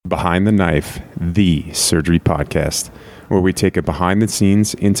Behind the Knife, the surgery podcast, where we take a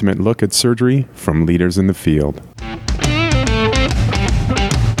behind-the-scenes, intimate look at surgery from leaders in the field.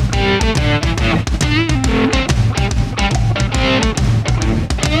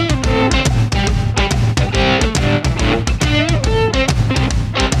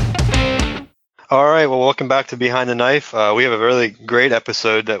 All right, well, welcome back to Behind the Knife. We have a really great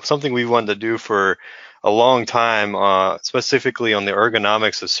episode, something we wanted to do for a long time, specifically on the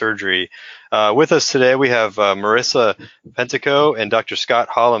ergonomics of surgery. With us today, we have Marissa Penteco and Dr. Scott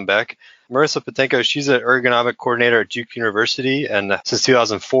Hollenbeck. Marissa Penteco, she's an ergonomic coordinator at Duke University, and since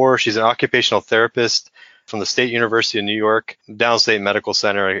 2004, she's an occupational therapist from the State University of New York, Downstate Medical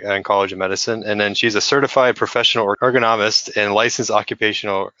Center and College of Medicine. And then she's a certified professional ergonomist and licensed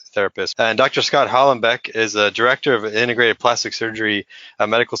occupational therapist. And Dr. Scott Hollenbeck is a director of integrated plastic surgery, a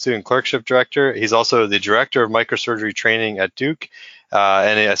medical student clerkship director. He's also the director of microsurgery training at Duke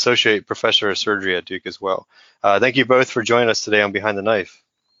and an associate professor of surgery at Duke as well. Thank you both for joining us today on Behind the Knife.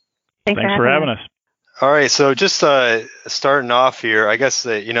 Thanks for having us. All right, so just starting off here, I guess,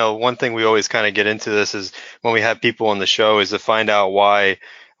 one thing we always kind of get into this is when we have people on the show is to find out why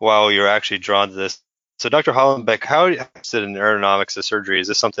you're actually drawn to this. So Dr. Hollenbeck, how are you interested in ergonomics of surgery? Is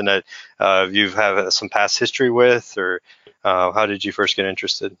this something that you've had some past history with, or how did you first get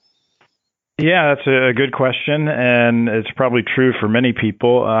interested? Yeah, that's a good question, and it's probably true for many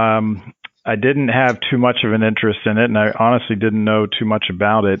people. I didn't have too much of an interest in it, and I honestly didn't know too much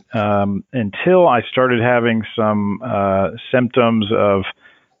about it until I started having some symptoms of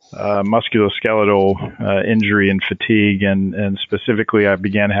musculoskeletal injury and fatigue, and specifically I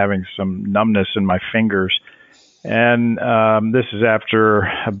began having some numbness in my fingers. And this is after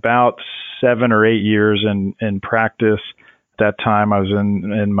about 7 or 8 years in practice. At that time, I was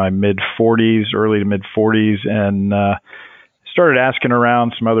in my mid-40s, early to mid-40s, and started asking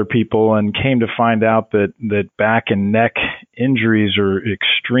around some other people and came to find out that back and neck injuries are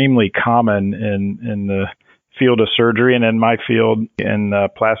extremely common in the field of surgery and in my field in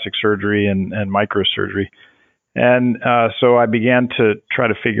plastic surgery and microsurgery. And so I began to try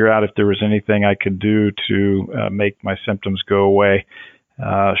to figure out if there was anything I could do to make my symptoms go away,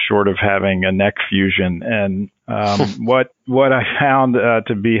 short of having a neck fusion. And what I found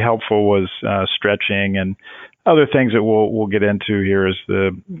to be helpful was stretching and other things that we'll get into here as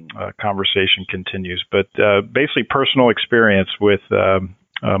the conversation continues. But basically personal experience with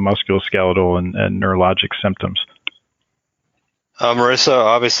musculoskeletal and neurologic symptoms. Marissa,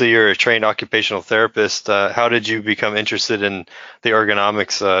 obviously you're a trained occupational therapist. How did you become interested in the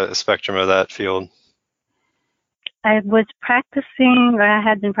ergonomics spectrum of that field? I had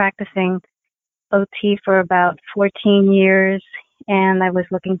been practicing OT for about 14 years, and I was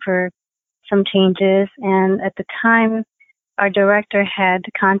looking for some changes. And at the time, our director had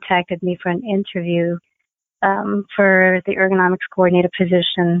contacted me for an interview for the ergonomics coordinator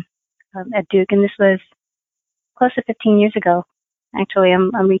position at Duke, and this was close to 15 years ago. Actually,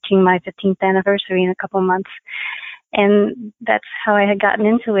 I'm reaching my 15th anniversary in a couple months, and that's how I had gotten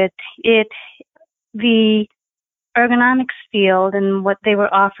into it. The ergonomics field and what they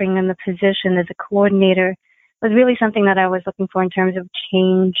were offering in the position as a coordinator was really something that I was looking for in terms of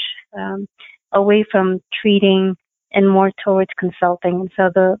change, away from treating and more towards consulting. And so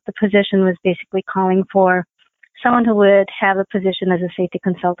the position was basically calling for someone who would have a position as a safety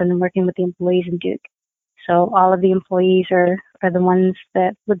consultant and working with the employees in Duke. So all of the employees are the ones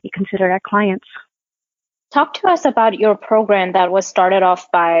that would be considered our clients. Talk to us about your program that was started off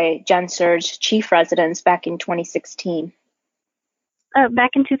by GenSurg chief residents back in 2016.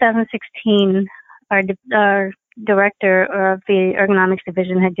 Back in 2016, our director of the ergonomics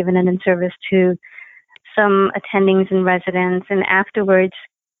division had given an in-service to some attendings and residents, and afterwards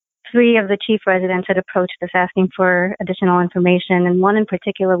 3 of the chief residents had approached us asking for additional information, and one in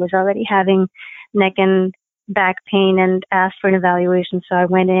particular was already having neck and back pain and asked for an evaluation. So I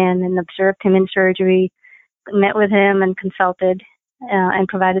went in and observed him in surgery, met with him and consulted and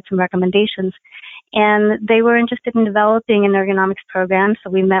provided some recommendations. And they were interested in developing an ergonomics program, so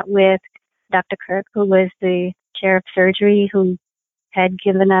we met with Dr. Kirk, who was the chair of surgery, who had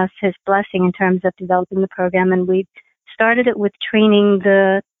given us his blessing in terms of developing the program. And we started it with training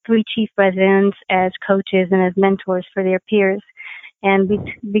the 3 chief residents as coaches and as mentors for their peers. And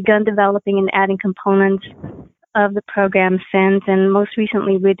we've begun developing and adding components of the program since. And most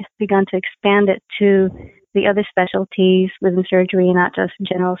recently, we've begun to expand it to the other specialties within surgery, not just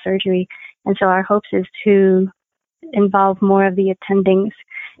general surgery. And so our hopes is to involve more of the attendings,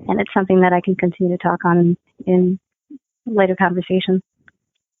 and it's something that I can continue to talk on in later conversation.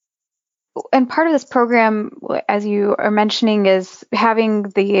 And part of this program, as you are mentioning, is having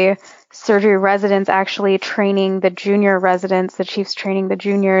the surgery residents actually training the junior residents, the chiefs training the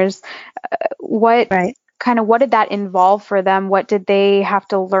juniors. What did that involve for them? What did they have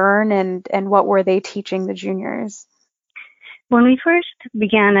to learn, and what were they teaching the juniors? When we first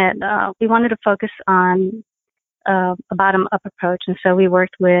began it, we wanted to focus on a bottom-up approach, and so we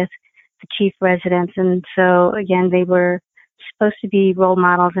worked with the chief residents, and so again, they were supposed to be role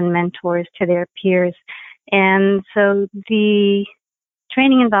models and mentors to their peers. And so the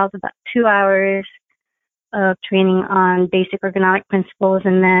training involves about 2 hours of training on basic ergonomic principles,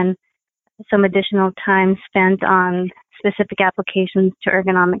 and then some additional time spent on specific applications to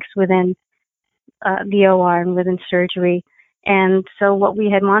ergonomics within the OR and within surgery. And so what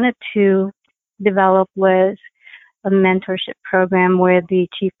we had wanted to develop was a mentorship program where the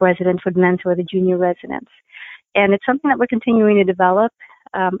chief residents would mentor the junior residents. And it's something that we're continuing to develop.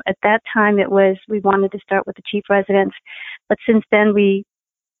 At that time, we wanted to start with the chief residents, but since then we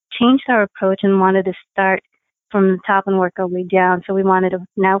changed our approach and wanted to start from the top and work our way down. So we wanted to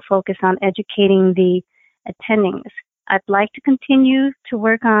now focus on educating the attendings. I'd like to continue to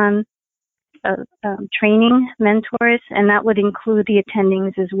work on training mentors, and that would include the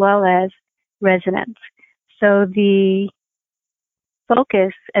attendings as well as residents. So the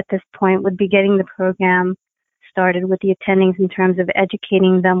focus at this point would be getting the program started with the attendings in terms of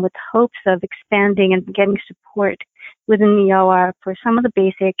educating them with hopes of expanding and getting support within the OR for some of the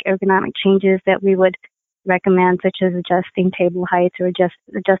basic ergonomic changes that we would recommend, such as adjusting table heights or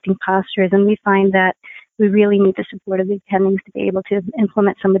adjusting postures. And we find that we really need the support of the attendings to be able to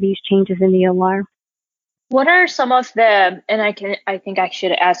implement some of these changes in the OR. What are some of the, and I think I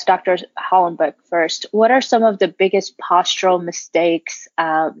should ask Dr. Hollenbeck first, what are some of the biggest postural mistakes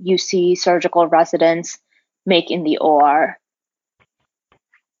you see surgical residents make in the OR?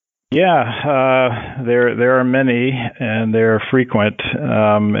 Yeah, there are many, and they're frequent,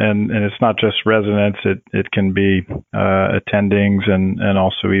 and it's not just residents. It can be attendings and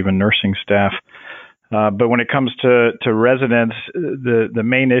also even nursing staff. But when it comes to residents, the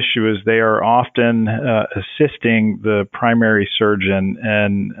main issue is they are often assisting the primary surgeon,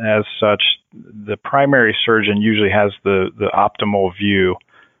 and as such, the primary surgeon usually has the optimal view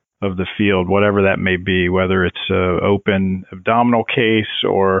of the field, whatever that may be, whether it's an open abdominal case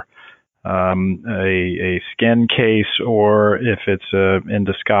or a skin case, or if it's an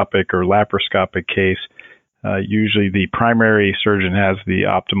endoscopic or laparoscopic case. Usually the primary surgeon has the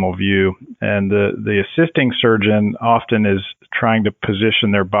optimal view, and the assisting surgeon often is trying to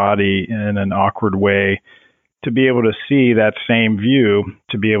position their body in an awkward way to be able to see that same view,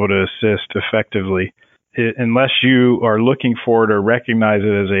 to be able to assist effectively. Unless you are looking for it or recognize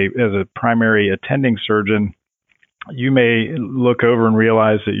it as a primary attending surgeon, you may look over and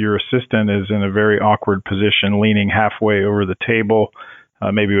realize that your assistant is in a very awkward position, leaning halfway over the table,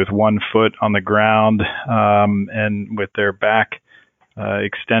 maybe with one foot on the ground, and with their back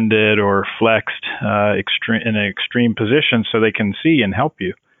extended or flexed in an extreme position so they can see and help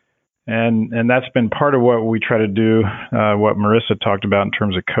you. And that's been part of what we try to do, what Marissa talked about in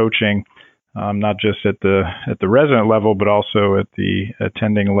terms of coaching, not just at the resident level, but also at the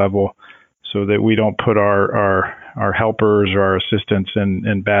attending level, so that we don't put our helpers or our assistants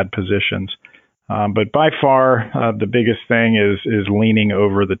in bad positions. But by far, the biggest thing is leaning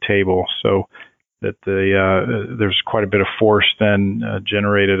over the table, so that there's quite a bit of force then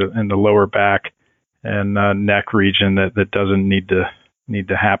generated in the lower back and neck region that doesn't need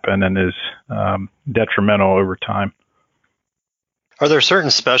to happen and is detrimental over time. Are there certain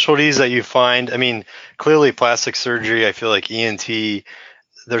specialties that you find? I mean, clearly plastic surgery, I feel like ENT,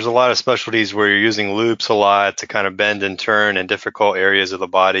 there's a lot of specialties where you're using loops a lot to kind of bend and turn in difficult areas of the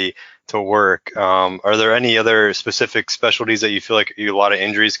body to work. Are there any other specific specialties that you feel like a lot of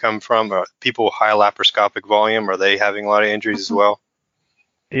injuries come from? People with high laparoscopic volume, are they having a lot of injuries as well?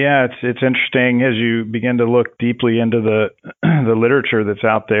 Yeah, it's interesting as you begin to look deeply into the literature that's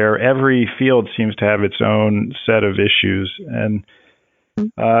out there. Every field seems to have its own set of issues, and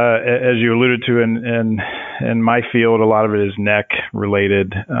as you alluded to in my field, a lot of it is neck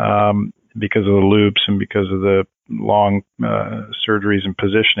related because of the loops and because of the long surgeries and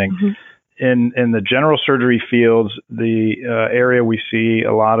positioning. Mm-hmm. In the general surgery fields, the area we see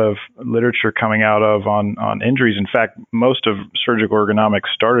a lot of literature coming out of on injuries. In fact, most of surgical ergonomics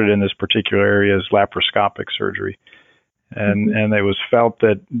started in this particular area as laparoscopic surgery. And it was felt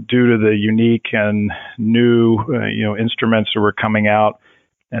that due to the unique and new instruments that were coming out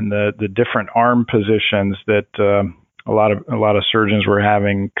and the different arm positions that a lot of surgeons were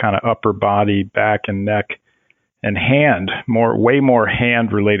having, kind of upper body, back and neck and way more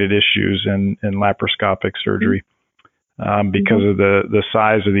hand-related issues in laparoscopic surgery. Because of the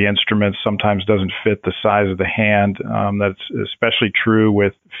size of the instruments sometimes doesn't fit the size of the hand. That's especially true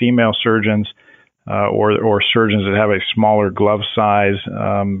with female surgeons or surgeons that have a smaller glove size,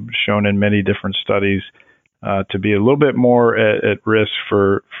 shown in many different studies to be a little bit more at risk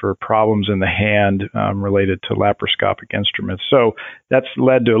for problems in the hand related to laparoscopic instruments. So that's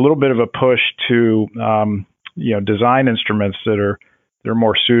led to a little bit of a push to design instruments that are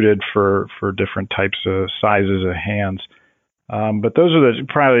more suited for different types of sizes of hands. But those are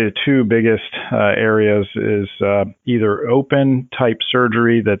probably the two biggest areas is either open type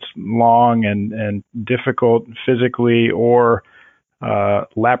surgery that's long and difficult physically, or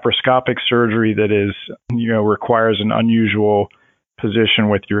laparoscopic surgery that is, requires an unusual position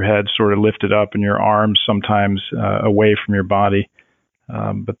with your head sort of lifted up and your arms sometimes away from your body.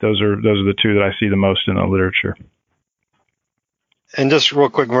 But those are the two that I see the most in the literature. And just real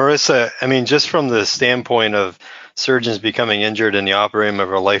quick, Marissa, I mean, just from the standpoint of surgeons becoming injured in the operating room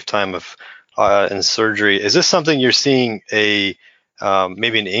of a lifetime of in surgery, is this something you're seeing maybe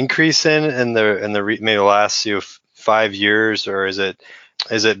an increase in the maybe the last 5 years, or is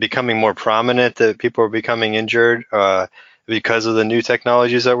it becoming more prominent that people are becoming injured because of the new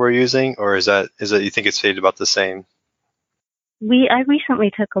technologies that we're using, or is that you think it's stayed about the same? I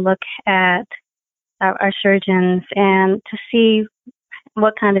recently took a look at our surgeons and to see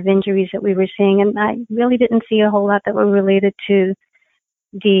what kind of injuries that we were seeing, and I really didn't see a whole lot that were related to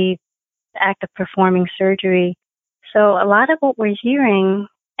the act of performing surgery. So a lot of what we're hearing,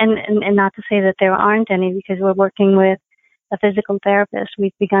 and not to say that there aren't any, because we're working with a physical therapist.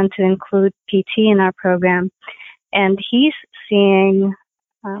 We've begun to include PT in our program, and he's seeing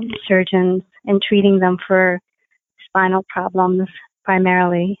surgeons and treating them for spinal problems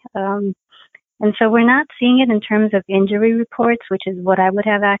primarily. And so we're not seeing it in terms of injury reports, which is what I would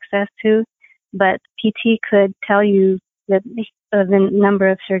have access to, but PT could tell you the number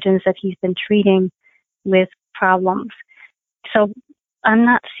of surgeons that he's been treating with problems. So I'm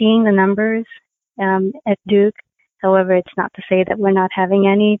not seeing the numbers at Duke. However, it's not to say that we're not having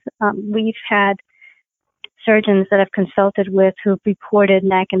any. We've had surgeons that I've consulted with who've reported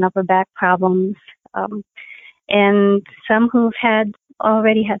neck and upper back problems, and some who've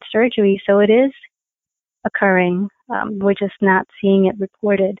already had surgery. So it is occurring. We're just not seeing it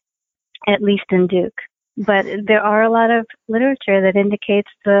reported, at least in Duke. But there are a lot of literature that indicates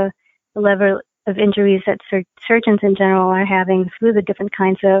the level of injuries that surgeons in general are having through the different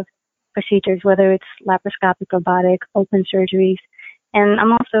kinds of procedures, whether it's laparoscopic, robotic, open surgeries. And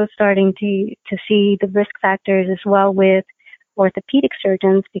I'm also starting to see the risk factors as well with orthopedic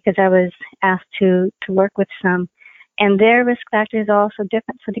surgeons, because I was asked to work with some. And their risk factors are also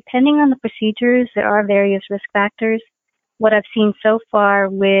different. So depending on the procedures, there are various risk factors. What I've seen so far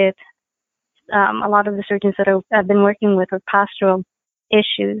with a lot of the surgeons that I've been working with are postural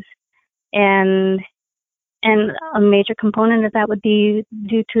issues. And a major component of that would be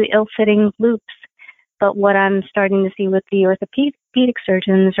due to ill-fitting loops. But what I'm starting to see with the orthopedic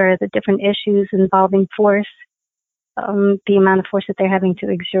surgeons are the different issues involving force, the amount of force that they're having to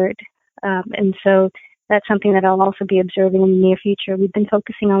exert. And so that's something that I'll also be observing in the near future. We've been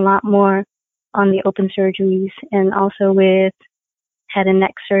focusing a lot more on the open surgeries, and also with head and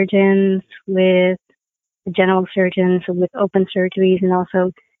neck surgeons, with the general surgeons, with open surgeries, and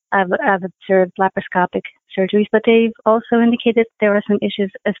also I've observed laparoscopic surgeries, but they've also indicated there are some issues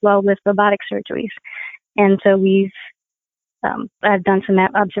as well with robotic surgeries. And so I've done some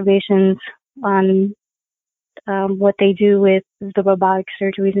observations on what they do with the robotic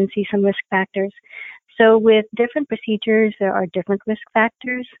surgeries and see some risk factors. So with different procedures, there are different risk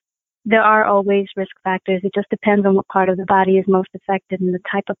factors. There are always risk factors. It just depends on what part of the body is most affected and the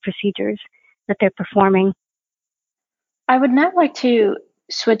type of procedures that they're performing. I would now like to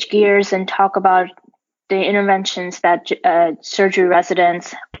switch gears and talk about the interventions that surgery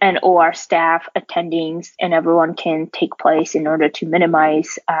residents and OR staff, attendings, and everyone can take place in order to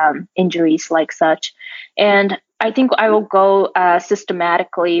minimize injuries like such. And I think I will go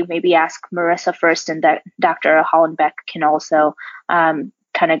systematically, maybe ask Marissa first, and that Dr. Hollenbeck can also kind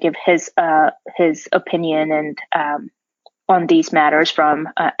of give his opinion and on these matters from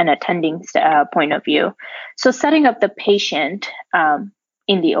an attending point of view. So setting up the patient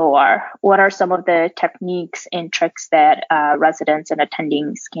in the OR, what are some of the techniques and tricks that residents and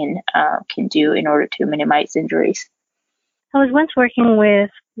attendings can do in order to minimize injuries? I was once working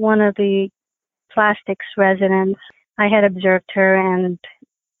with one of the plastics residents. I had observed her and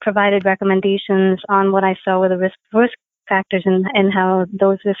provided recommendations on what I saw were the risk factors and how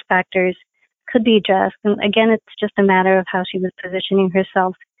those risk factors could be addressed. And again, it's just a matter of how she was positioning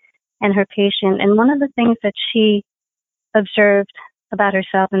herself and her patient. And one of the things that she observed about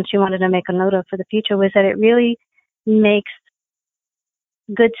herself and she wanted to make a note of for the future was that it really makes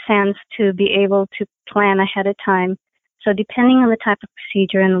good sense to be able to plan ahead of time. So depending on the type of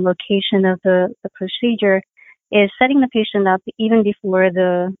procedure and the location of the procedure, is setting the patient up even before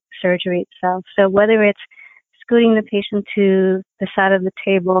the surgery itself. So whether it's scooting the patient to the side of the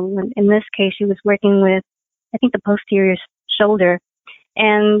table, in this case, she was working with, I think, the posterior shoulder.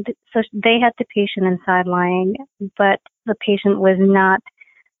 And so they had the patient inside lying, but the patient was not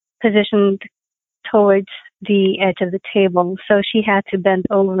positioned towards the edge of the table. So she had to bend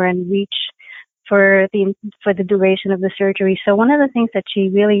over and reach for the duration of the surgery. So one of the things that she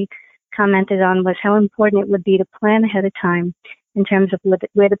really commented on was how important it would be to plan ahead of time in terms of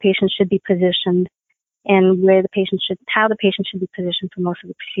where the patient should be positioned and how the patient should be positioned for most of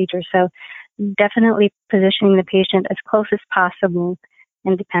the procedures. So definitely positioning the patient as close as possible,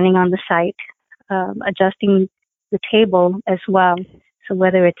 and depending on the site, adjusting the table as well. So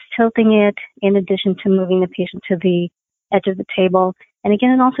whether it's tilting it in addition to moving the patient to the edge of the table. And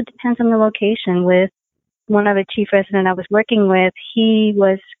again, it also depends on the location. With one other chief resident I was working with, he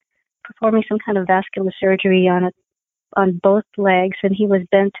was performing some kind of vascular surgery on both legs, and he was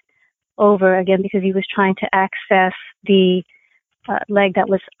bent over again because he was trying to access the leg that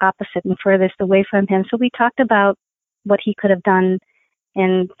was opposite and furthest away from him. So we talked about what he could have done,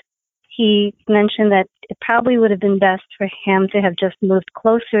 and he mentioned that it probably would have been best for him to have just moved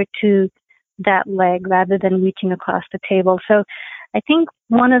closer to that leg rather than reaching across the table. So I think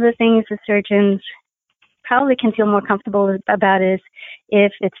one of the things the surgeons probably can feel more comfortable about is,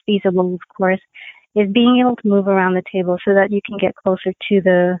 if it's feasible, of course, is being able to move around the table so that you can get closer to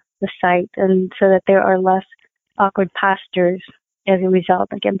the site, and so that there are less awkward postures as a result,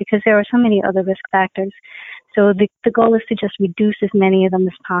 again, because there are so many other risk factors. So the goal is to just reduce as many of them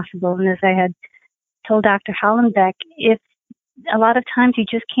as possible. And as I had told Dr. Hollenbeck, if a lot of times you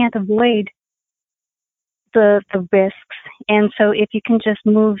just can't avoid the risks. And so if you can just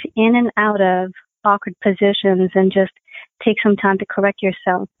move in and out of awkward positions and just take some time to correct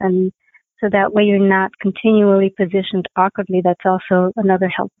yourself, and so that way you're not continually positioned awkwardly, that's also another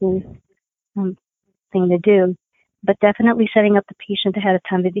helpful thing to do. But definitely setting up the patient ahead of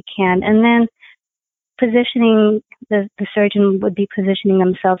time if you can. And then positioning, the surgeon would be positioning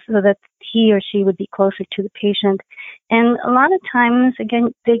themselves so that he or she would be closer to the patient. And a lot of times,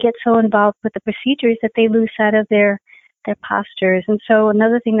 again, they get so involved with the procedures that they lose sight of their postures. And so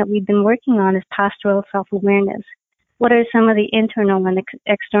another thing that we've been working on is postural self-awareness. What are some of the internal and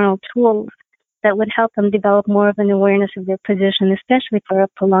external tools that would help them develop more of an awareness of their position, especially for a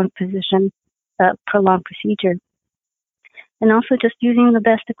prolonged procedure? And also just using the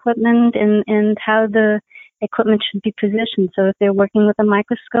best equipment and how the equipment should be positioned. So if they're working with a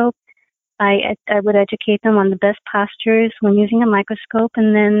microscope, I would educate them on the best postures when using a microscope.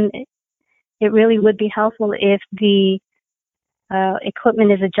 And then it really would be helpful if the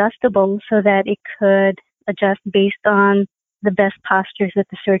equipment is adjustable so that it could adjust based on the best postures that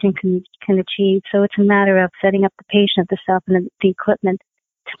the surgeon can achieve. So it's a matter of setting up the patient, the self, and the equipment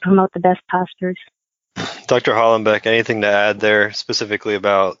to promote the best postures. Dr. Hollenbeck, anything to add there specifically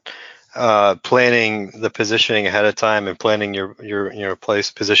about planning the positioning ahead of time and planning your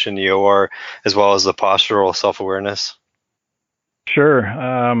place, position, the OR, as well as the postural self-awareness? Sure.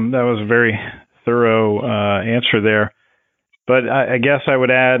 That was a very thorough answer there. But I guess I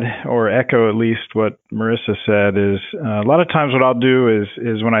would add, or echo at least what Marissa said, is a lot of times what I'll do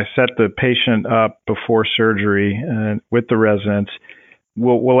is when I set the patient up before surgery with the residents,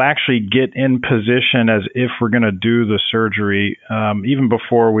 we'll actually get in position as if we're going to do the surgery, even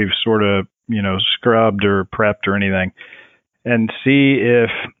before we've sort of, scrubbed or prepped or anything, and see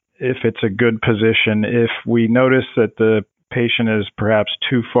if it's a good position. If we notice that the patient is perhaps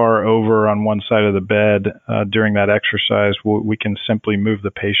too far over on one side of the bed during that exercise, we can simply move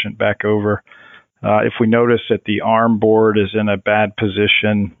the patient back over. If we notice that the arm board is in a bad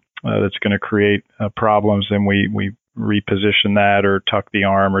position that's going to create problems, then we reposition that or tuck the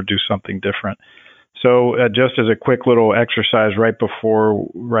arm or do something different. So just as a quick little exercise right before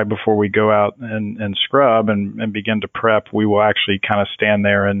we go out and scrub and begin to prep, we will actually kind of stand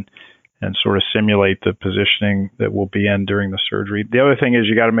there and sort of simulate the positioning that we'll be in during the surgery. The other thing is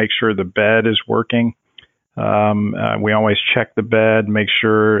you got to make sure the bed is working. We always check the bed, make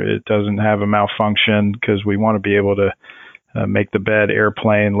sure it doesn't have a malfunction, because we want to be able to make the bed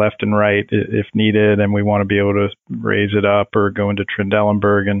airplane left and right if needed, and we want to be able to raise it up or go into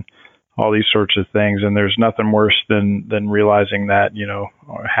Trendelenburg and all these sorts of things. And there's nothing worse than realizing that,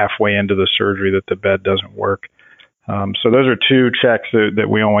 halfway into the surgery that the bed doesn't work. So those are two checks that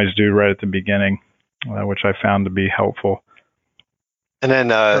we always do right at the beginning, which I found to be helpful. And then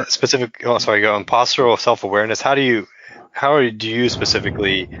go on postural self-awareness. How do you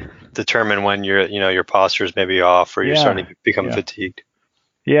specifically determine when your posture is maybe off or you're starting to become fatigued?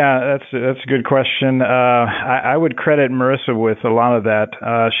 Yeah, that's a good question. I would credit Marissa with a lot of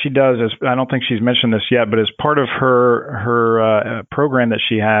that. She does, I don't think she's mentioned this yet, but as part of her program that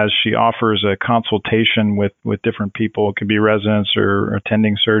she has, she offers a consultation with different people. It could be residents or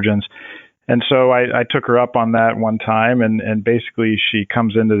attending surgeons. And so I took her up on that one time, and basically she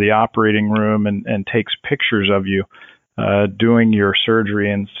comes into the operating room and takes pictures of you doing your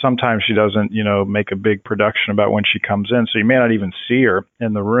surgery. And sometimes she doesn't, make a big production about when she comes in. So you may not even see her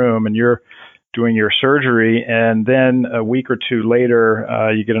in the room, and you're doing your surgery. And then a week or two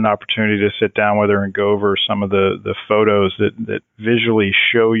later, you get an opportunity to sit down with her and go over some of the photos that visually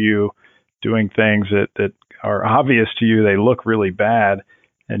show you doing things that are obvious to you. They look really bad.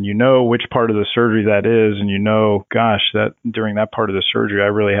 And you know which part of the surgery that is, and gosh, that during that part of the surgery, I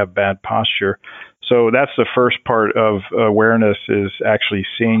really have bad posture. So that's the first part of awareness, is actually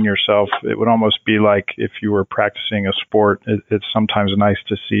seeing yourself. It would almost be like if you were practicing a sport. It's sometimes nice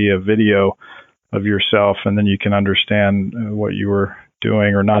to see a video of yourself, and then you can understand what you were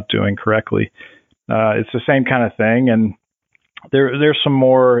doing or not doing correctly. It's the same kind of thing, and there's some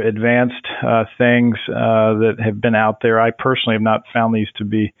more advanced things that have been out there. I personally have not found these to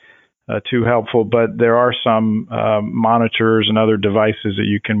be too helpful, but there are some monitors and other devices that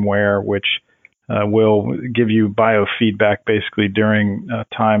you can wear, which will give you biofeedback basically during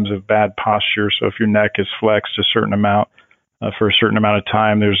times of bad posture. So if your neck is flexed a certain amount for a certain amount of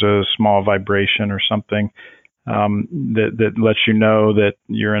time, there's a small vibration or something that lets you know that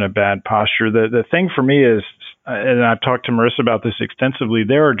you're in a bad posture. The thing for me is, and I've talked to Marissa about this extensively,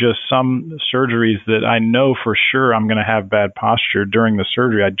 there are just some surgeries that I know for sure I'm going to have bad posture during the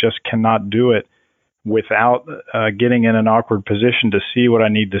surgery. I just cannot do it without getting in an awkward position to see what I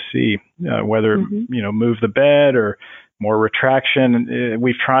need to see, whether, move the bed or more retraction.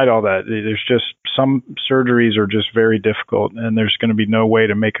 We've tried all that. There's just some surgeries are just very difficult, and there's going to be no way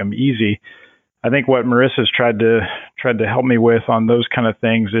to make them easy. I think what Marissa's tried to help me with on those kind of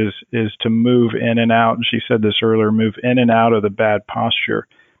things is to move in and out. And she said this earlier, move in and out of the bad posture.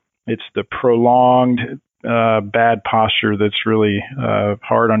 It's the prolonged bad posture that's really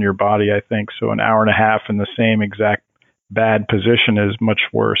hard on your body, I think. So an hour and a half in the same exact bad position is much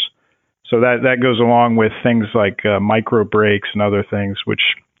worse. So that goes along with things like micro breaks and other things, which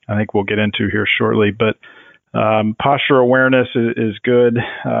I think we'll get into here shortly. But posture awareness is good,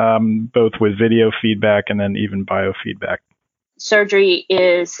 both with video feedback and then even biofeedback. Surgery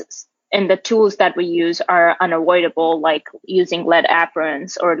and the tools that we use are unavoidable, like using lead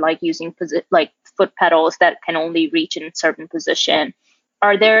aprons or like using foot pedals that can only reach in a certain position.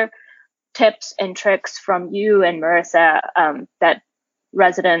 Are there tips and tricks from you and Marissa that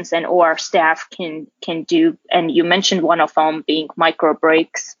residents and OR staff can do? And you mentioned one of them being micro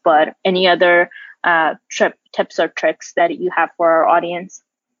breaks, but any other tips or tricks that you have for our audience?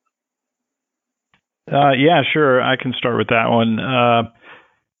 Yeah, sure. I can start with that one.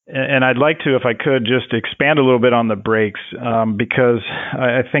 And I'd like to, if I could, just expand a little bit on the breaks, because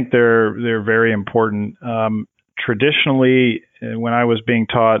I think they're very important. Traditionally, when I was being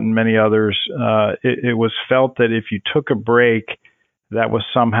taught and many others, it was felt that if you took a break, that was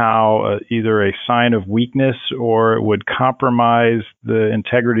somehow either a sign of weakness or it would compromise the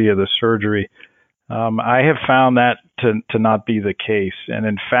integrity of the surgery. I have found that to not be the case. And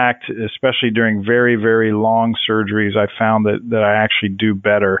in fact, especially during very, very long surgeries, I found that I actually do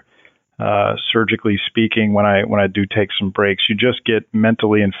better, surgically speaking, when I do take some breaks. You just get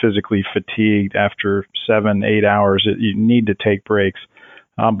mentally and physically fatigued after 7-8 hours. You need to take breaks.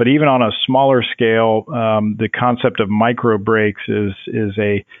 But even on a smaller scale, the concept of micro breaks is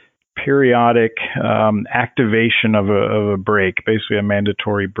a periodic activation of a break, basically a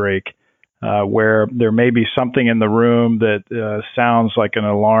mandatory break. Where there may be something in the room that sounds like an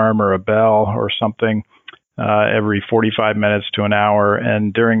alarm or a bell or something every 45 minutes to an hour.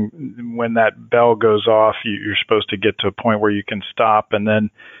 And when that bell goes off, you're supposed to get to a point where you can stop and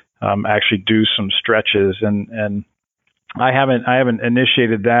then actually do some stretches. And I haven't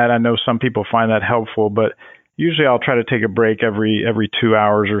initiated that. I know some people find that helpful, but usually I'll try to take a break every 2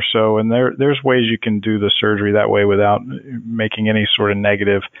 hours or so. And there's ways you can do the surgery that way without making any sort of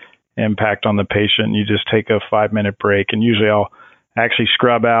negative impact on the patient. You just take a 5-minute break, and usually I'll actually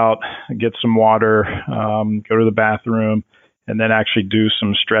scrub out, get some water, go to the bathroom, and then actually do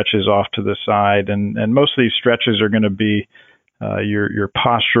some stretches off to the side. And most of these stretches are going to be your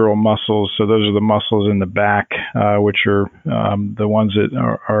postural muscles. So those are the muscles in the back, which are the ones that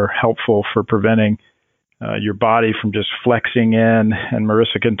are helpful for preventing your body from just flexing in. And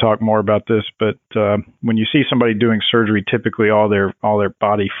Marissa can talk more about this, but when you see somebody doing surgery, typically all their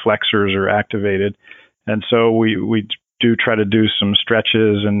body flexors are activated. And so we do try to do some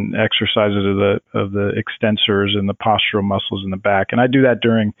stretches and exercises of the extensors and the postural muscles in the back. And I do that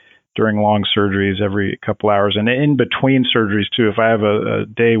during long surgeries every couple hours, and in between surgeries too. If I have a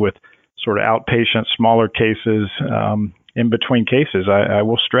day with sort of outpatient smaller cases, in between cases, I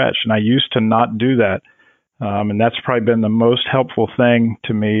will stretch. And I used to not do that. And that's probably been the most helpful thing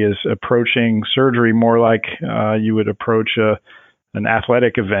to me, is approaching surgery more like you would approach an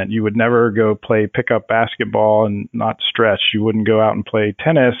athletic event. You would never go play pickup basketball and not stretch. You wouldn't go out and play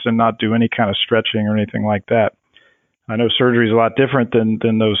tennis and not do any kind of stretching or anything like that. I know surgery is a lot different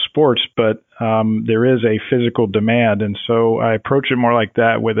than those sports, but there is a physical demand. And so I approach it more like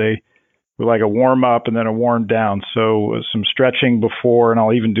that, with like a warm up and then a warm down. So some stretching before, and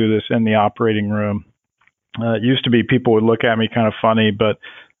I'll even do this in the operating room. It used to be people would look at me kind of funny, but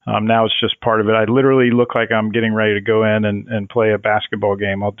now it's just part of it. I literally look like I'm getting ready to go in and play a basketball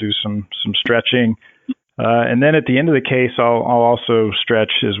game. I'll do some stretching. And then at the end of the case, I'll also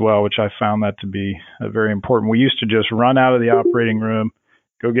stretch as well, which I found that to be very important. We used to just run out of the operating room,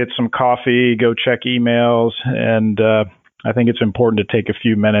 go get some coffee, go check emails. And I think it's important to take a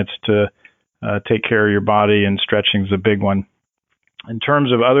few minutes to take care of your body, and stretching is a big one. In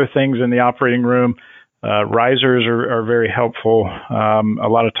terms of other things in the operating room, risers are very helpful. A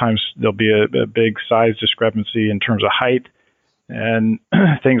lot of times there'll be a big size discrepancy in terms of height, and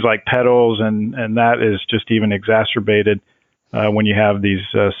things like pedals, and that is just even exacerbated when you have these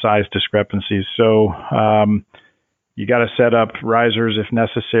size discrepancies. So you got to set up risers if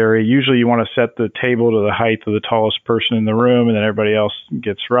necessary. Usually you want to set the table to the height of the tallest person in the room, and then everybody else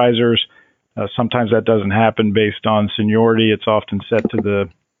gets risers. Sometimes that doesn't happen based on seniority. It's often set to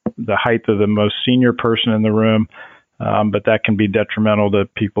the height of the most senior person in the room, but that can be detrimental to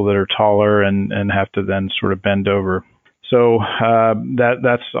people that are taller and have to then sort of bend over. So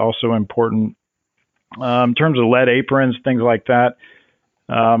that's also important. In terms of lead aprons, things like that,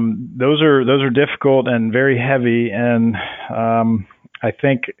 those are difficult and very heavy, and I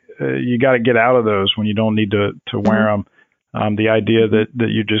think you got to get out of those when you don't need to wear them. The idea that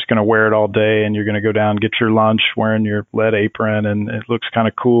you're just going to wear it all day and you're going to go down and get your lunch wearing your lead apron and it looks kind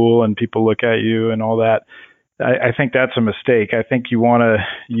of cool and people look at you and all that, I think that's a mistake. I think you want to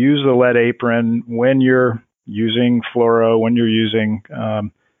use the lead apron when you're using fluoro, when you're using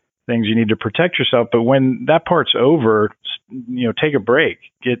things you need to protect yourself. But when that part's over, take a break.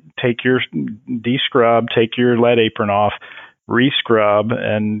 Take your de-scrub, take your lead apron off, re-scrub,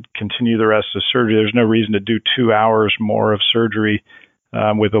 and continue the rest of the surgery. There's no reason to do 2 hours more of surgery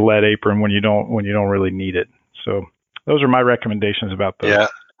with a lead apron when you don't really need it. So those are my recommendations about those. Yeah,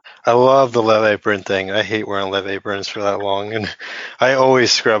 I love the lead apron thing. I hate wearing lead aprons for that long, and I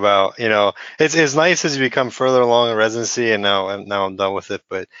always scrub out. It's nice as you become further along in residency, and now I'm done with it.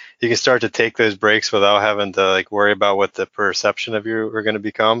 But you can start to take those breaks without having to worry about what the perception of you are going to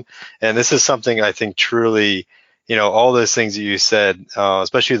become. And this is something I think truly, all those things that you said,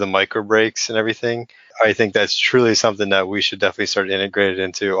 especially the micro breaks and everything, I think that's truly something that we should definitely start integrated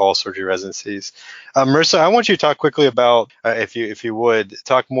into all surgery residencies. Marissa, I want you to talk quickly about, if you would,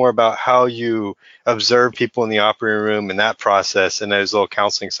 talk more about how you observe people in the operating room and that process and those little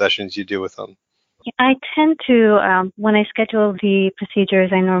counseling sessions you do with them. I tend to, when I schedule the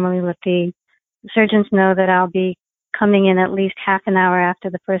procedures, I normally let the surgeons know that I'll be coming in at least half an hour after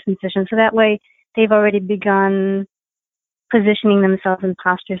the first incision. So that way they've already begun positioning themselves in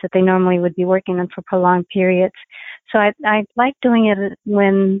postures that they normally would be working on for prolonged periods. So I like doing it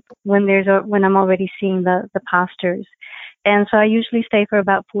when I'm already seeing the postures. And so I usually stay for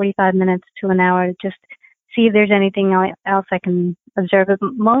about 45 minutes to an hour to just see if there's anything else I can observe. But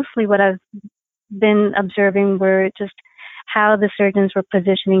mostly what I've been observing were just how the surgeons were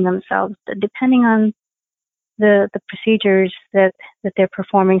positioning themselves, depending on the procedures that they're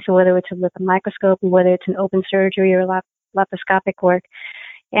performing. So whether it's with a microscope or whether it's an open surgery or laparoscopic work.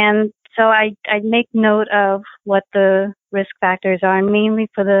 And so I make note of what the risk factors are, and mainly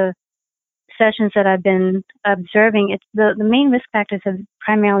for the sessions that I've been observing, it's the main risk factors have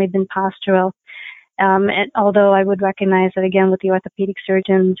primarily been postural. And although I would recognize that, again, with the orthopedic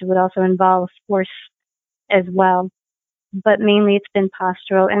surgeons, it would also involve force as well. But mainly it's been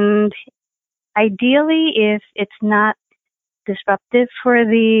postural. And ideally, if it's not disruptive for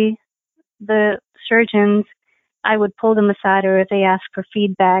the surgeons, I would pull them aside, or if they asked for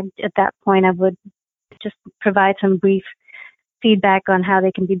feedback, at that point I would just provide some brief feedback on how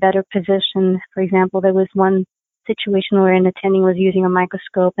they can be better positioned. For example, there was one situation where an attending was using a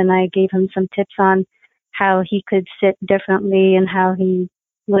microscope, and I gave him some tips on how he could sit differently and how he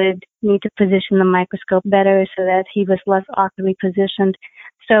would need to position the microscope better so that he was less awkwardly positioned.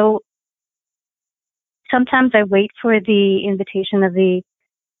 So sometimes I wait for the invitation of the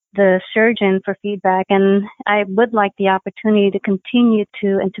surgeon for feedback, and I would like the opportunity to continue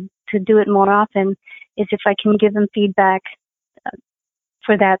to do it more often, is if I can give them feedback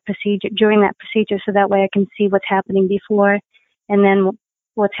for that procedure, during that procedure, so that way I can see what's happening before and then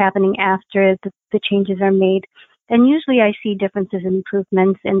what's happening after the changes are made. And usually I see differences and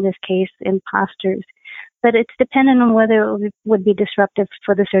improvements, in this case, in postures. But it's dependent on whether it would be disruptive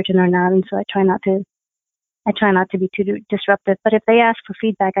for the surgeon or not, and so I try not to be too disruptive. But if they ask for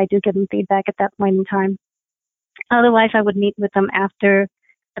feedback, I do give them feedback at that point in time. Otherwise, I would meet with them after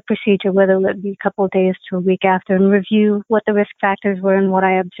the procedure, whether it be a couple of days to a week after, and review what the risk factors were and what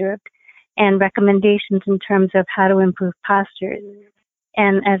I observed, and recommendations in terms of how to improve postures.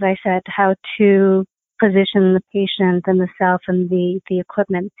 And as I said, how to position the patient and the self and the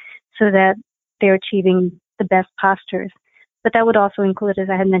equipment so that they're achieving the best postures. But that would also include, as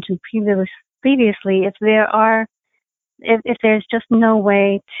I had mentioned previously, if there's just no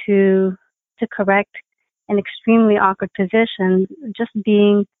way to correct an extremely awkward position, just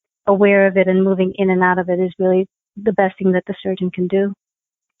being aware of it and moving in and out of it is really the best thing that the surgeon can do.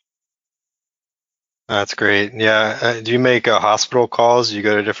 That's great. Yeah. Do you make hospital calls? Do you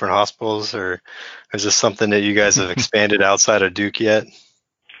go to different hospitals, or is this something that you guys have expanded outside of Duke yet?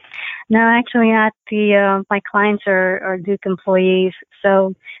 No, actually not. My clients are Duke employees,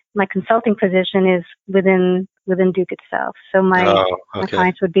 so my consulting position is within Duke itself. So my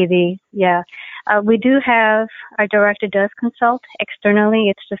clients would be we do have, our director does consult externally.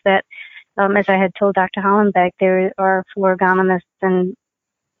 It's just that, as I had told Dr. Hollenbeck, there are 4 ergonomists and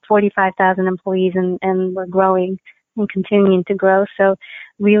 45,000 employees, and we're growing and continuing to grow. So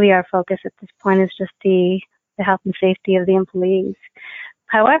really our focus at this point is just the health and safety of the employees.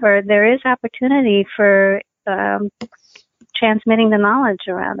 However, there is opportunity for transmitting the knowledge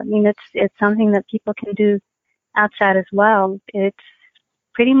around. I mean, it's something that people can do outside as well. It's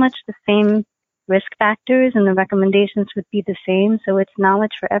pretty much the same risk factors, and the recommendations would be the same. So it's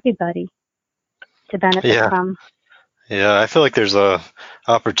knowledge for everybody to benefit from. Yeah, I feel like there's a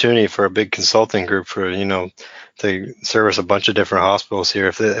opportunity for a big consulting group for, to service a bunch of different hospitals here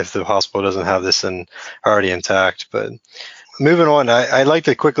if the hospital doesn't have this already intact. But moving on, I'd like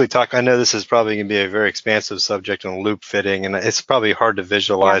to quickly talk. I know this is probably going to be a very expansive subject on loop fitting, and it's probably hard to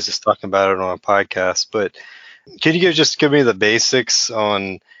visualize just talking about it on a podcast. But can you just give me the basics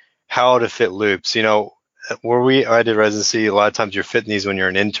on how to fit loops? I did residency, a lot of times you're fitting these when you're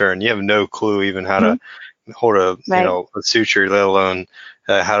an intern. You have no clue even how to hold a suture, let alone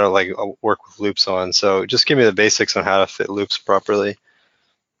how to work with loops on. So just give me the basics on how to fit loops properly.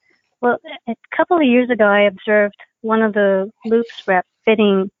 Well, a couple of years ago, I observed one of the loops rep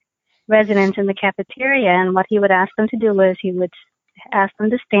fitting residents in the cafeteria, and what he would ask them to do was he would ask them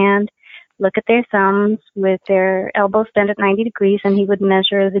to stand, look at their thumbs with their elbows bent at 90 degrees, and he would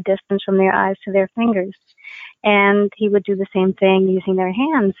measure the distance from their eyes to their fingers. And he would do the same thing using their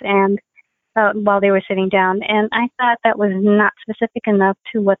hands and while they were sitting down. And I thought that was not specific enough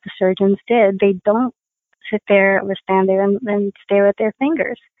to what the surgeons did. They don't sit there or stand there and stare at their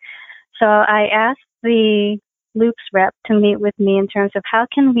fingers. So I asked the loops rep to meet with me in terms of how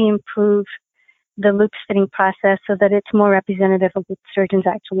can we improve the loops fitting process so that it's more representative of what surgeons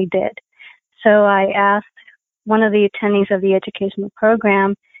actually did. So I asked one of the attendees of the educational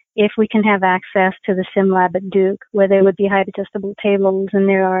program if we can have access to the sim lab at Duke, where there would be height adjustable tables, and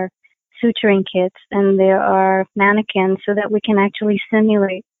there are suturing kits, and there are mannequins, so that we can actually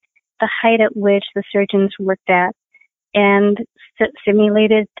simulate the height at which the surgeons worked at and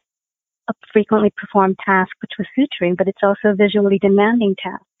simulated a frequently performed task, which was suturing, but it's also a visually demanding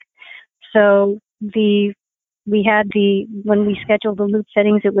task. So when we scheduled the loop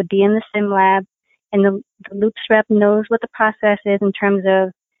settings, it would be in the sim lab, and the loops rep knows what the process is in terms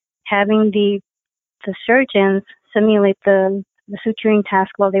of having the surgeons simulate the suturing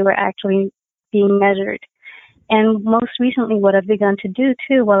task while they were actually being measured. And most recently, what I've begun to do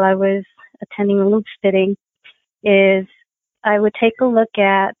too, while I was attending a loop fitting, is I would take a look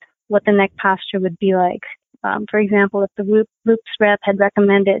at what the neck posture would be like. For example, if the loops rep had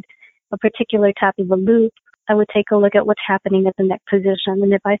recommended a particular type of a loop, I would take a look at what's happening at the neck position.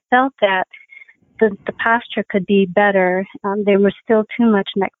 And if I felt that the posture could be better, there was still too much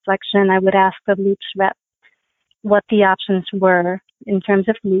neck flexion, I would ask the loops rep what the options were in terms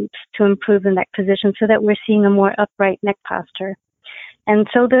of loops to improve the neck position so that we're seeing a more upright neck posture. And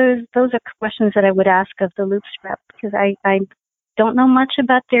so those are questions that I would ask of the loops rep, because I don't know much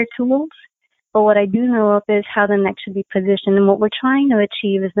about their tools, but what I do know of is how the neck should be positioned. And what we're trying to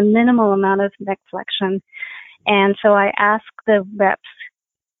achieve is the minimal amount of neck flexion. And so I ask the reps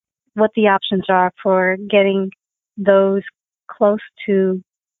what the options are for getting those close to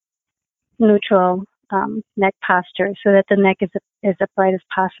neutral neck posture so that the neck is as upright as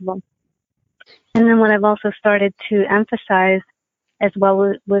possible. And then what I've also started to emphasize as well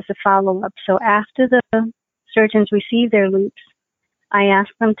was the follow-up. So after the surgeons receive their loops, I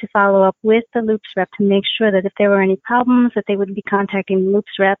asked them to follow up with the loops rep to make sure that if there were any problems, that they would be contacting the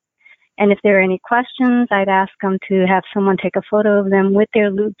loops rep. And if there are any questions, I'd ask them to have someone take a photo of them with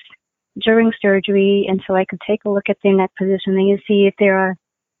their loops during surgery, and so I could take a look at their neck positioning and see if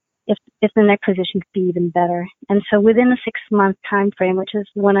if the neck position could be even better. And so within a 6-month time frame, which is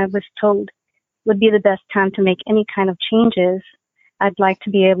when I was told would be the best time to make any kind of changes, I'd like to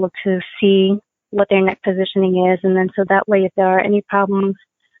be able to see what their neck positioning is, and then so that way if there are any problems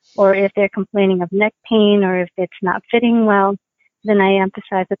or if they're complaining of neck pain or if it's not fitting well, then I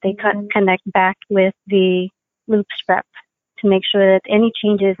emphasize that they connect back with the loops rep to make sure that any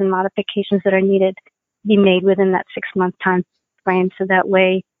changes and modifications that are needed be made within that 6-month time frame, so that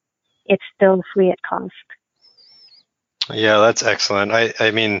way it's still free at cost. Yeah, that's excellent.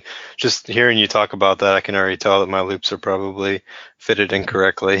 I mean, just hearing you talk about that, I can already tell that my loops are probably fitted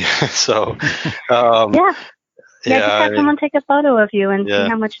incorrectly. So, just have someone take a photo of you and see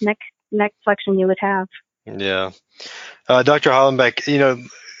how much neck flexion you would have. Yeah. Dr. Hollenbeck,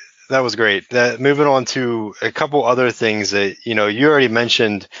 that was great. Moving on to a couple other things that, you already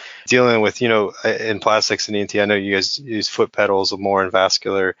mentioned dealing with, in plastics and ENT. I know you guys use foot pedals more in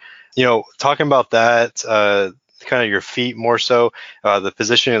vascular. Talking about that, kind of your feet more so, the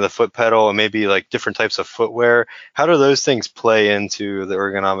positioning of the foot pedal and maybe like different types of footwear. How do those things play into the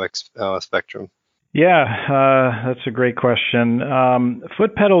ergonomics spectrum? Yeah, that's a great question.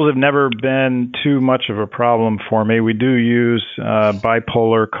 Foot pedals have never been too much of a problem for me. We do use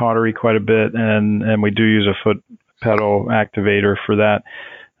bipolar cautery quite a bit, and we do use a foot pedal activator for that.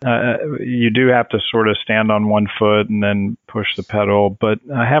 You do have to sort of stand on one foot and then push the pedal, but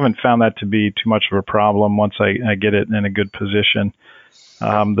I haven't found that to be too much of a problem once I get it in a good position.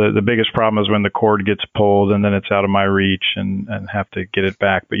 The biggest problem is when the cord gets pulled and then it's out of my reach and have to get it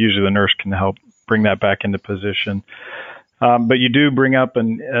back, but usually the nurse can help bring that back into position. But you do bring up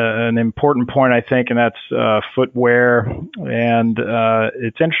an important point, I think, and that's footwear. And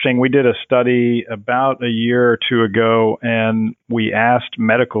it's interesting. We did a study about a year or two ago, and we asked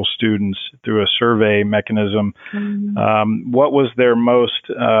medical students through a survey mechanism what was their most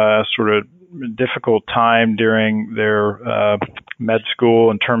sort of difficult time during their med school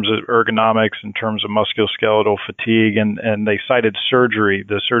in terms of ergonomics, in terms of musculoskeletal fatigue, and they cited surgery.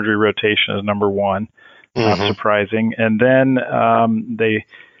 The surgery rotation is number one. Not surprising. And then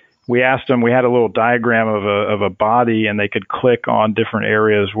we asked them, we had a little diagram of a body, and they could click on different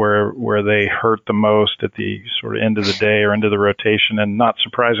areas where they hurt the most at the sort of end of the day or end of the rotation. And not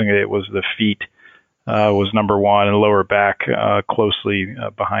surprisingly, it was the feet was number one, and lower back closely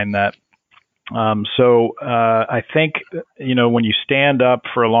behind that. So I think, when you stand up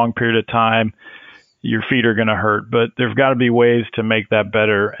for a long period of time, your feet are going to hurt, but there's got to be ways to make that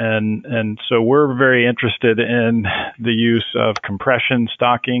better. And so we're very interested in the use of compression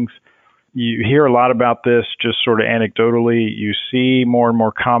stockings. You hear a lot about this just sort of anecdotally. You see more and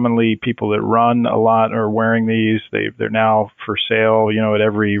more commonly people that run a lot are wearing these. They're now for sale, at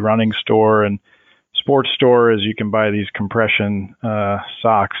every running store and sports store, as you can buy these compression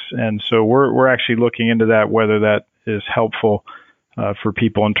socks. And so we're actually looking into that, whether that is helpful for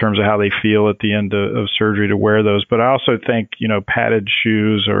people in terms of how they feel at the end of surgery to wear those. But I also think, padded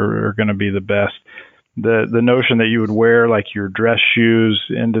shoes are going to be the best. The notion that you would wear like your dress shoes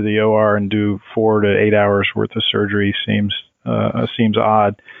into the OR and do 4 to 8 hours worth of surgery seems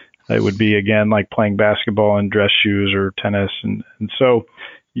odd. It would be, again, like playing basketball in dress shoes or tennis. And so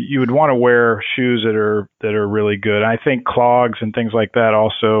you would want to wear shoes that are really good. I think clogs and things like that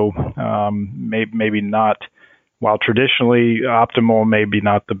also maybe not, while traditionally optimal, maybe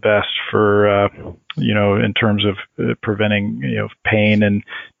not the best for, in terms of preventing, pain and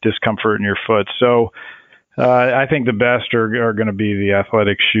discomfort in your foot. So I think the best are going to be the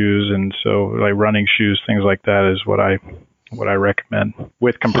athletic shoes. And so like running shoes, things like that is what I recommend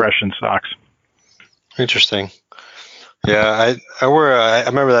with compression socks. Interesting. Yeah, I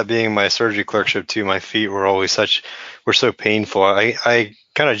remember that being my surgery clerkship too. My feet were always so painful. I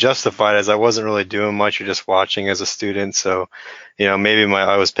kind of justified as I wasn't really doing much or just watching as a student. So, maybe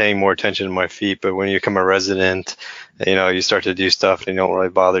I was paying more attention to my feet, but when you become a resident, you start to do stuff and they don't really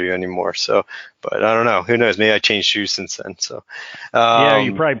bother you anymore. So, but I don't know, who knows? Maybe I changed shoes since then. So, yeah,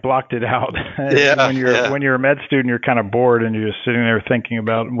 you probably blocked it out. Yeah, when you're a med student, you're kind of bored and you're just sitting there thinking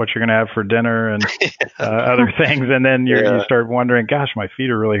about what you're going to have for dinner and other things. And then you start wondering, gosh, my feet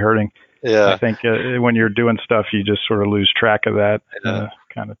are really hurting. Yeah. I think when you're doing stuff, you just sort of lose track of that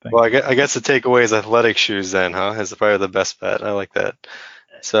kind of thing. Well, I guess the takeaway is athletic shoes then, huh? Is probably the best bet. I like that.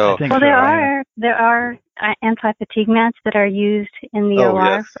 So, there are anti-fatigue mats that are used in the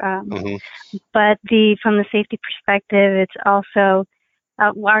OR, yes. But from the safety perspective, it's also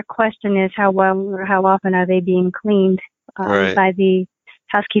our question is how often are they being cleaned by the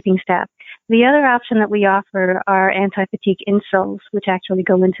housekeeping staff. The other option that we offer are anti-fatigue insoles, which actually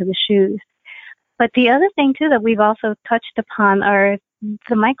go into the shoes. But the other thing, too, that we've also touched upon are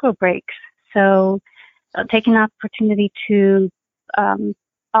the micro breaks. So taking the opportunity to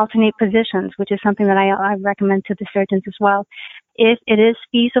alternate positions, which is something that I recommend to the surgeons as well. If it is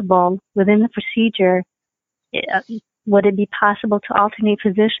feasible within the procedure, would it be possible to alternate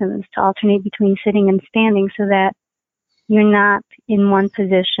positions, to alternate between sitting and standing so that you're not in one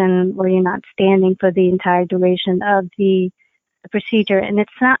position or you're not standing for the entire duration of the procedure? And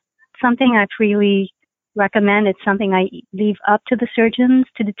it's not something I freely recommend. It's something I leave up to the surgeons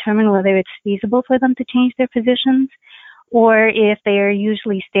to determine whether it's feasible for them to change their positions, or if they are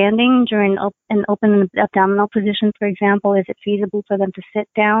usually standing during an open abdominal position, for example, is it feasible for them to sit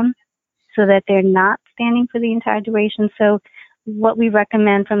down so that they're not standing for the entire duration? So what we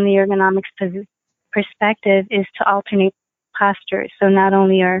recommend from the ergonomics perspective is to alternate postures. So not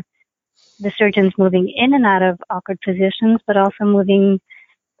only are the surgeons moving in and out of awkward positions, but also moving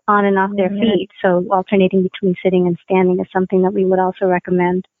on and off their feet. So alternating between sitting and standing is something that we would also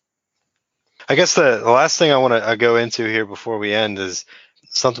recommend. I guess the last thing I want to go into here before we end is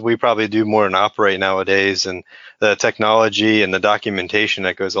something we probably do more than operate nowadays, and the technology and the documentation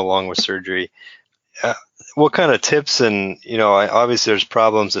that goes along with surgery. What kind of tips, and obviously there's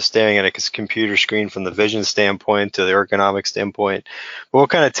problems of staring at a computer screen from the vision standpoint to the ergonomic standpoint, but what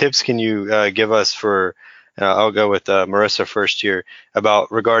kind of tips can you give us for, I'll go with Marissa first here,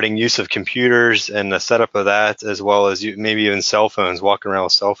 regarding use of computers and the setup of that, as well as maybe even cell phones, walking around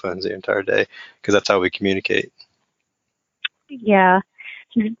with cell phones the entire day, because that's how we communicate. Yeah.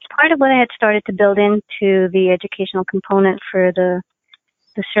 Part of what I had started to build into the educational component for the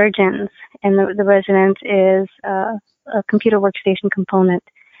surgeons and the residents is a computer workstation component.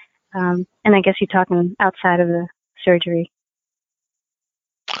 And I guess you're talking outside of the surgery,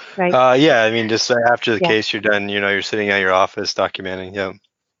 right? Yeah, I mean, just after the case you're done, you're sitting at your office documenting, yeah.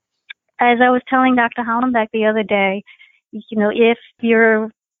 As I was telling Dr. Hollenbeck the other day, if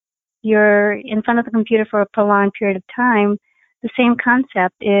you're in front of the computer for a prolonged period of time, the same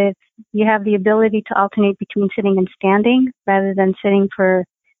concept is you have the ability to alternate between sitting and standing rather than sitting for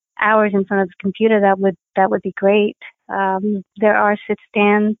hours in front of the computer. That would be great. There are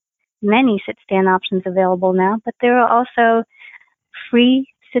many sit-stand options available now, but there are also free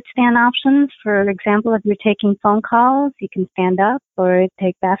sit-stand options. For example, if you're taking phone calls, you can stand up or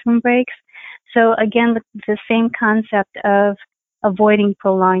take bathroom breaks. So again, the same concept of avoiding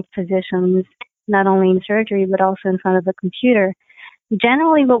prolonged positions, not only in surgery, but also in front of the computer.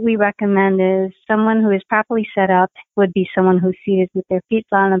 Generally, what we recommend is someone who is properly set up would be someone who's seated with their feet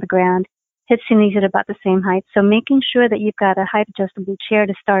flat on the ground, hips and knees at about the same height. So making sure that you've got a height adjustable chair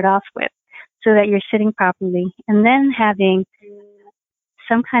to start off with so that you're sitting properly, and then having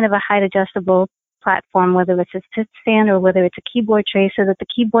some kind of a height adjustable platform, whether it's a sit stand or whether it's a keyboard tray, so that the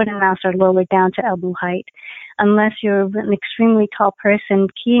keyboard and mouse are lowered down to elbow height. Unless you're an extremely tall person,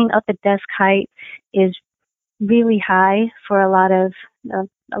 keying up at desk height is really high for a lot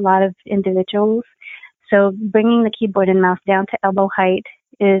of individuals. So bringing the keyboard and mouse down to elbow height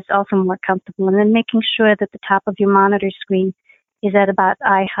is also more comfortable. And then making sure that the top of your monitor screen is at about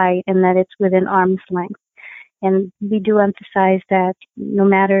eye height and that it's within arm's length. And we do emphasize that no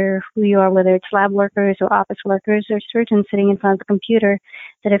matter who you are, whether it's lab workers or office workers or surgeons sitting in front of the computer,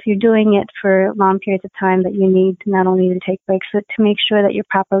 that if you're doing it for long periods of time, that you need not only to take breaks, but to make sure that you're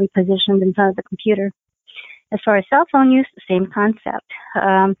properly positioned in front of the computer. As far as cell phone use, the same concept.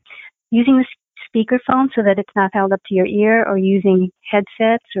 Using the speakerphone so that it's not held up to your ear, or using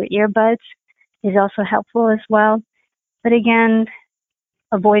headsets or earbuds is also helpful as well. But again,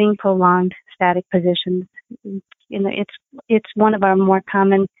 avoiding prolonged static positions. It's one of our more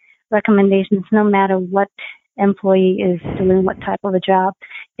common recommendations, no matter what employee is doing what type of a job.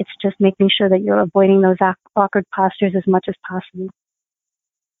 It's just making sure that you're avoiding those awkward postures as much as possible.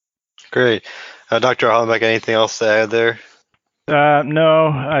 Great. Dr. Hollenbeck, anything else to add there? No,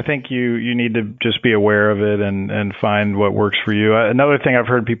 I think you need to just be aware of it and find what works for you. Another thing I've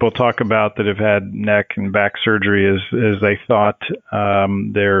heard people talk about that have had neck and back surgery is they thought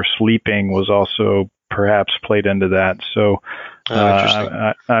their sleeping was also perhaps played into that. So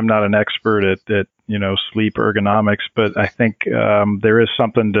I'm not an expert at sleep ergonomics, but I think there is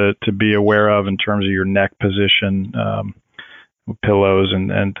something to be aware of in terms of your neck position, pillows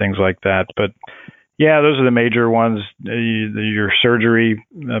and things like that. But yeah, those are the major ones, your surgery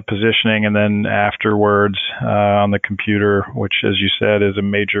positioning, and then afterwards on the computer, which, as you said, is a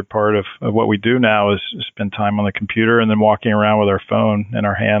major part of what we do now, is spend time on the computer and then walking around with our phone in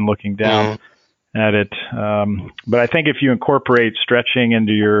our hand looking down at it. But I think if you incorporate stretching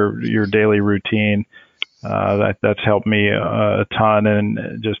into your daily routine, that's helped me a ton.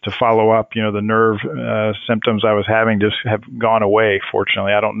 And just to follow up, the nerve symptoms I was having just have gone away,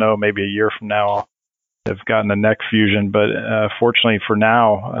 fortunately. I don't know, maybe a year from now have gotten a neck fusion, but fortunately for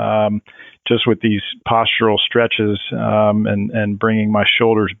now, just with these postural stretches and bringing my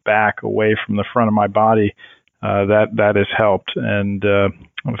shoulders back away from the front of my body, that has helped. And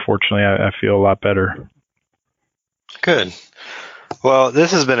unfortunately, I feel a lot better. Good. Well,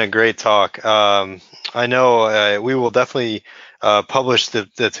 this has been a great talk. I know we will definitely publish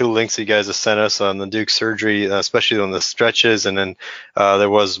the two links you guys have sent us on the Duke surgery, especially on the stretches, and then there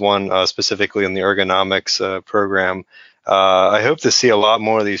was one specifically on the ergonomics program. I hope to see a lot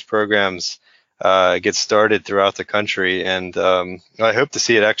more of these programs get started throughout the country, and I hope to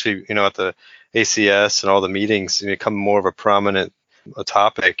see it actually, at the ACS and all the meetings become more of a prominent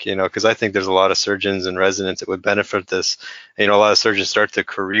topic, because I think there's a lot of surgeons and residents that would benefit this. A lot of surgeons start their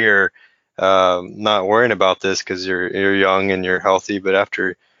career not worrying about this because you're young and you're healthy, but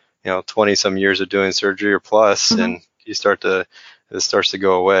after 20 some years of doing surgery or plus, and it starts to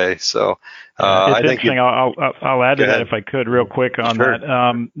go away. So I think I'll add to that if I could real quick on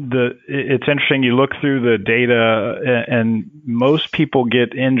that. It's interesting. You look through the data, and most people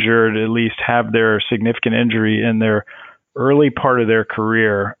get injured, at least have their significant injury in their early part of their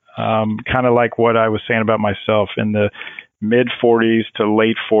career, kind of like what I was saying about myself in the mid 40s to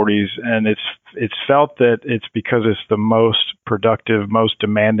late 40s, and it's felt that it's because it's the most productive, most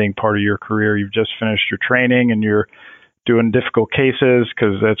demanding part of your career. You've just finished your training and you're doing difficult cases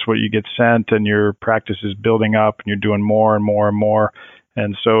because that's what you get sent, and your practice is building up and you're doing more and more and more.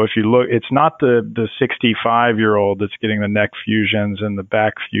 And so if you look, it's not the 65-year-old that's getting the neck fusions and the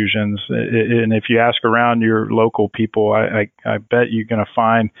back fusions. And if you ask around your local people, I bet you're going to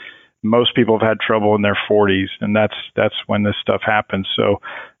find most people have had trouble in their 40s, and that's when this stuff happens. So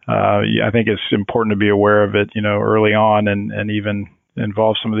I think it's important to be aware of it, early on, and even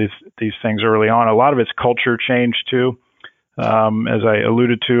involve some of these things early on. A lot of it's culture change too. As I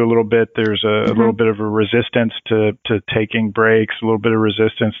alluded to a little bit, there's a little bit of a resistance to taking breaks, a little bit of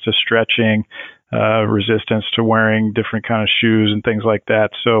resistance to stretching, resistance to wearing different kind of shoes and things like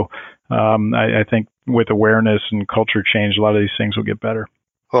that. So I think with awareness and culture change, a lot of these things will get better.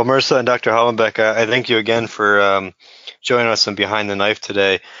 Well, Marissa and Dr. Hollenbeck, I thank you again for joining us on Behind the Knife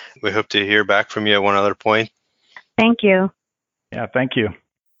today. We hope to hear back from you at one other point. Thank you. Yeah, thank you.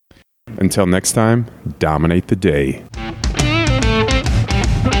 Until next time, dominate the day.